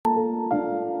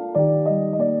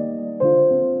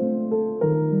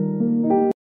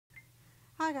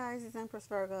Empress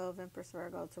Virgo of Empress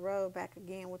Virgo Tarot, back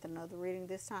again with another reading.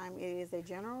 This time it is a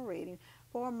general reading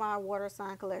for my water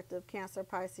sign collective, Cancer,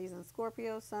 Pisces, and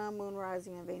Scorpio, Sun, Moon,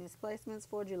 Rising, and Venus placements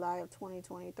for July of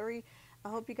 2023. I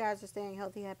hope you guys are staying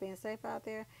healthy, happy, and safe out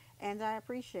there, and I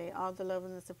appreciate all the love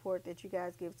and the support that you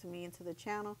guys give to me and to the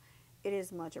channel. It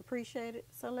is much appreciated.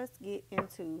 So let's get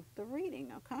into the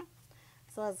reading, okay?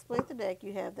 So I split the deck.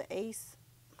 You have the base,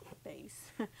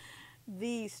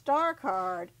 the Star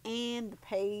card, and the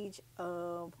Page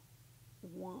of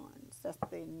Wands. That's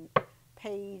the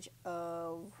Page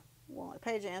of Wands.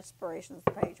 Page of Inspirations,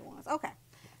 the Page of Wands. Okay,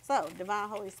 so Divine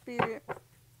Holy Spirit,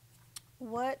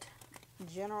 what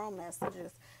general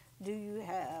messages do you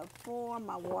have for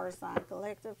my water sign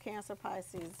collective, Cancer,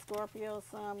 Pisces, Scorpio,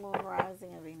 Sun, Moon,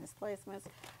 Rising, and Venus placements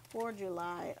for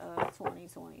July of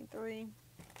 2023?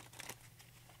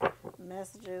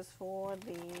 Messages for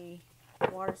the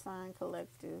water sign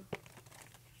collective.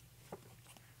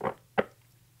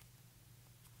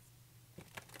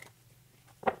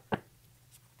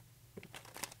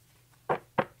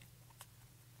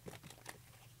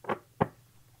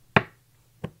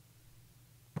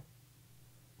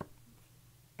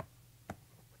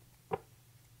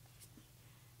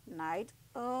 Knight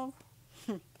of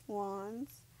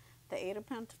Wands, the Eight of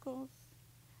Pentacles,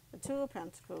 the Two of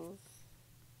Pentacles,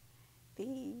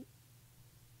 the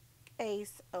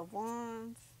Ace of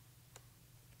Wands,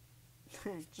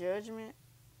 Judgment,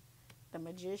 the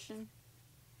Magician,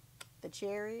 the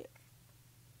Chariot,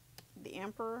 the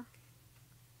Emperor,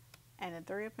 and the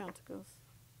Three of Pentacles.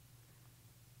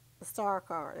 The Star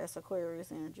card, that's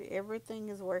Aquarius energy. Everything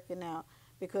is working out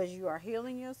because you are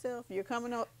healing yourself. You're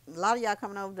coming up, a lot of y'all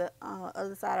coming over the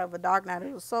other side of a dark night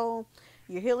of the soul.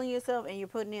 You're healing yourself and you're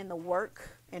putting in the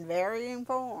work in varying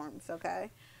forms,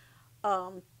 okay,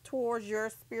 towards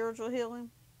your spiritual healing,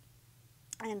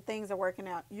 and things are working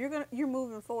out. You're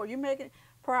moving forward. You're making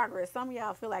progress. Some of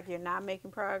y'all feel like you're not making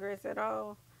progress at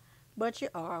all, but you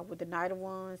are, with the Knight of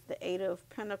Wands, the Eight of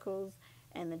Pentacles,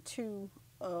 and the Two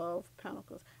of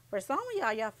Pentacles. For some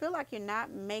of y'all feel like you're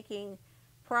not making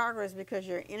progress because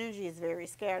your energy is very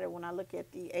scattered. When I look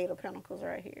at the Eight of Pentacles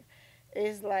right here,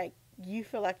 it's like you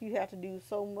feel like you have to do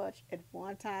so much at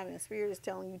one time, and Spirit is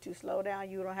telling you to slow down.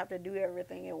 You don't have to do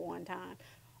everything at one time,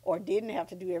 or didn't have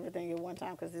to do everything at one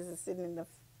time, because this is sitting in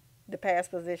the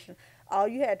past position. All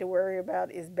you had to worry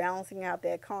about is balancing out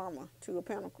that karma, Two of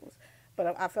Pentacles.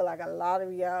 But I feel like a lot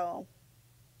of y'all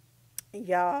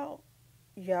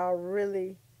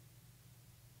really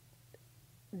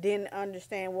didn't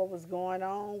understand what was going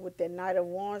on with that Knight of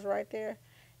Wands right there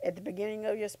at the beginning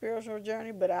of your spiritual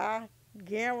journey. But I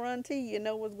guarantee you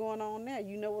know what's going on now.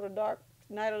 You know what a dark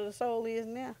night of the soul is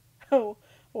now.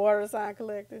 Water sign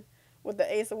collective. With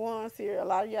the Ace of Wands here, a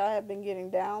lot of y'all have been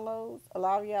getting downloads. A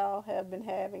lot of y'all have been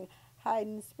having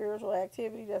heightened spiritual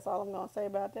activity. That's all I'm going to say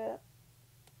about that.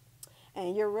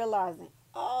 And you're realizing,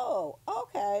 oh,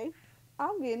 okay,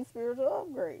 I'm getting spiritual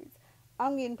upgrades.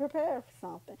 I'm getting prepared for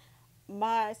something.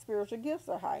 My spiritual gifts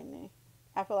are heightening.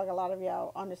 I feel like a lot of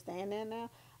y'all understand that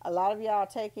now. A lot of y'all are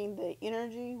taking the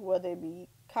energy, whether it be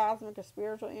cosmic or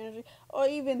spiritual energy, or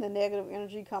even the negative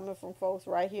energy coming from folks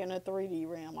right here in the 3D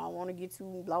realm. I don't want to get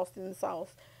too lost in the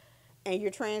sauce. And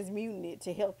you're transmuting it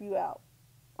to help you out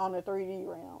on the 3D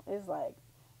realm. It's like,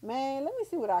 man, let me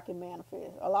see what I can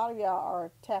manifest. A lot of y'all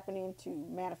are tapping into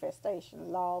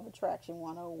manifestation, law of attraction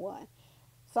 101.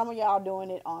 Some of y'all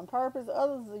doing it on purpose.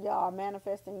 Others of y'all are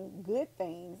manifesting good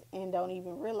things and don't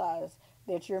even realize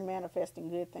that you're manifesting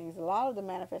good things. A lot of the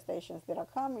manifestations that are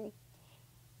coming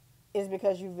is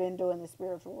because you've been doing the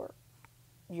spiritual work.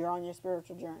 You're on your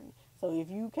spiritual journey. So if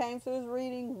you came to this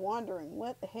reading wondering,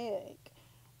 what the heck,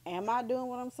 am I doing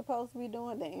what I'm supposed to be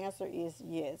doing? The answer is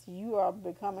yes. You are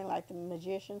becoming like the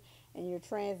magician, and you're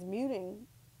transmuting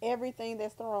everything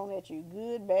that's thrown at you,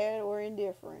 good, bad, or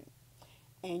indifferent.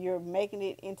 And you're making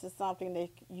it into something that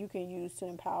you can use to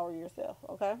empower yourself,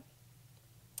 okay?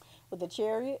 With the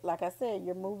Chariot, like I said,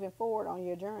 you're moving forward on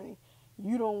your journey.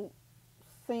 You don't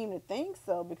seem to think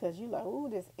so, because you're like, ooh,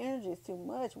 this energy is too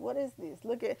much. What is this?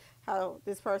 Look at how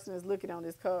this person is looking on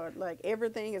this card. Like,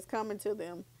 everything is coming to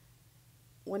them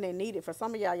when they need it. For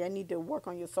some of y'all need to work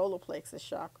on your solar plexus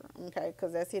chakra, okay?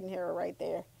 Because that's hidden here right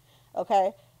there,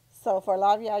 okay? So for a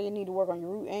lot of y'all, you need to work on your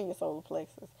root and your solar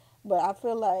plexus. But I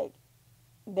feel like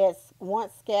that's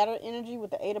once scattered energy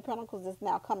with the Eight of Pentacles is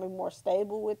now coming more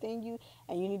stable within you,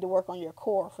 and you need to work on your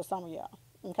core for some of y'all,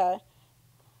 okay?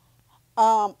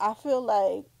 I feel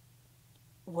like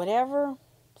whatever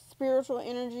spiritual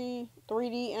energy,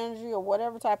 3D energy, or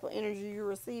whatever type of energy you're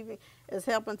receiving is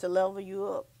helping to level you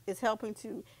up. It's helping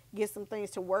to get some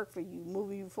things to work for you,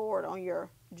 moving you forward on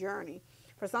your journey.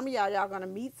 For some of y'all, y'all going to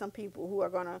meet some people who are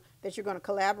going to, that you're going to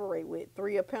collaborate with.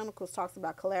 Three of Pentacles talks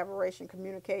about collaboration,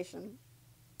 communication,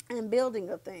 and building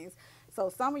of things. So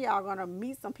some of y'all are going to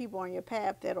meet some people on your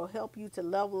path that'll help you to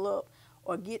level up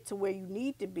or get to where you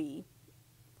need to be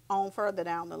on further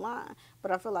down the line. But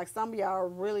I feel like some of y'all are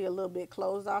really a little bit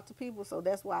closed off to people. So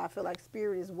that's why I feel like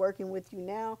Spirit is working with you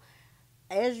now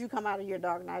as you come out of your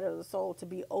dark night of the soul to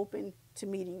be open to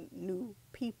meeting new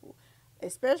people,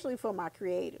 especially for my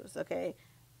creatives, okay?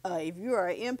 If you are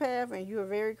an empath and you're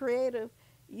very creative,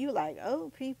 you like,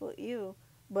 oh, people, ew.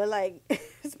 But like,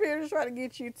 Spirit is trying to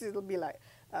get you to be like,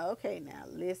 okay, now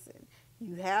listen,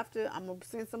 you have to, I'm going to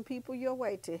send some people your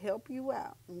way to help you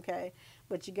out, okay?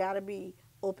 But you got to be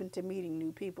open to meeting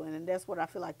new people. And that's what I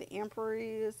feel like the Emperor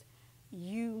is.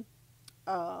 You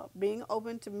being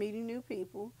open to meeting new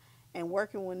people and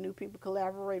working with new people,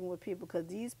 collaborating with people, because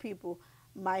these people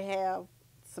might have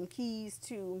some keys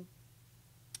to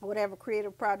whatever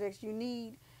creative projects you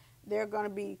need. They're going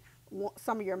to be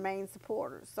some of your main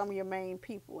supporters, some of your main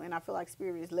people. And I feel like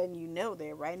Spirit is letting you know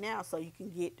that right now so you can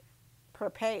get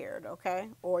prepared, okay?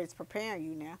 Or it's preparing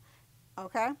you now,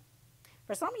 okay?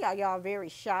 For some of y'all, y'all are very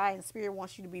shy, and Spirit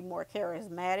wants you to be more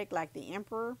charismatic like the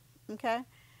Emperor, okay?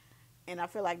 And I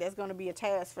feel like that's going to be a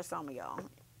task for some of y'all,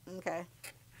 okay?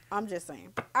 I'm just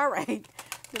saying. All right,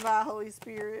 Divine Holy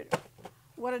Spirit,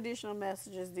 what additional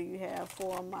messages do you have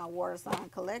for my Water Sign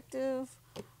Collective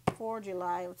for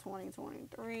July of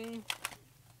 2023?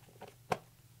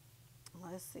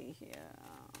 Let's see here.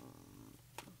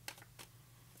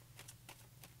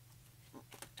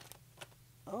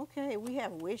 Okay, we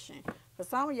have wishing. For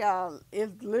some of y'all,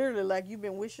 it's literally like you've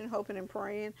been wishing, hoping, and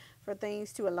praying for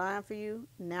things to align for you.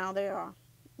 Now they are.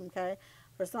 Okay?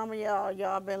 For some of y'all,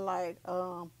 y'all been like,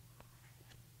 some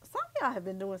of y'all have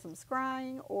been doing some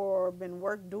scrying or been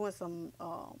doing some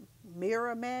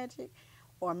mirror magic.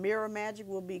 Or mirror magic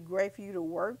will be great for you to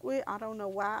work with. I don't know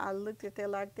why I looked at that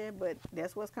like that, but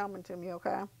that's what's coming to me,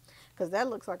 okay? Because that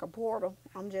looks like a portal.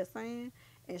 I'm just saying.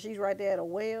 And she's right there at a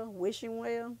well, wishing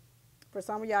well. For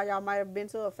some of y'all, y'all might have been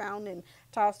to a fountain and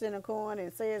tossed in a coin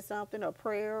and said something, a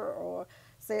prayer, or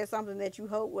said something that you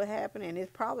hope would happen, and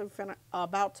it's probably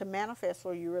about to manifest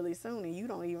for you really soon, and you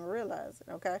don't even realize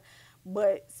it, okay?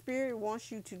 But Spirit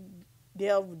wants you to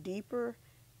delve deeper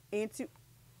into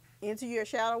your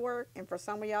shadow work, and for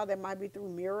some of y'all, that might be through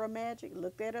mirror magic.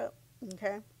 Look that up,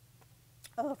 okay?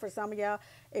 For some of y'all,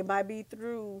 it might be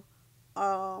through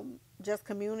just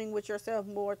communing with yourself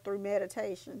more through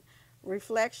meditation.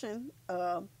 Reflection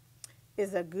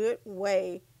is a good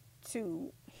way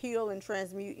to heal and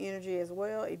transmute energy as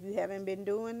well. If you haven't been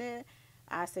doing that,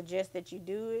 I suggest that you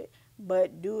do it,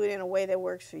 but do it in a way that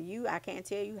works for you. I can't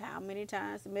tell you how many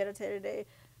times to meditate a day,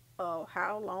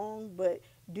 how long, but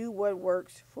do what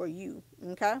works for you,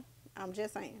 okay? I'm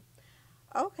just saying.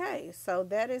 Okay, so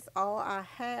that is all I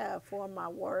have for my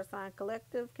Water Sign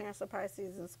Collective, Cancer,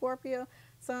 Pisces, and Scorpio,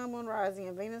 Sun, Moon, Rising,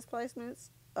 and Venus placements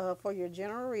for your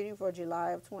general reading for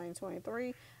July of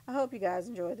 2023. I hope you guys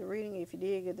enjoyed the reading. If you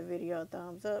did, give the video a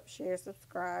thumbs up, share,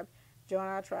 subscribe, join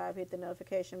our tribe, hit the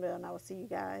notification bell, and I will see you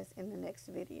guys in the next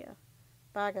video.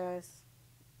 Bye, guys.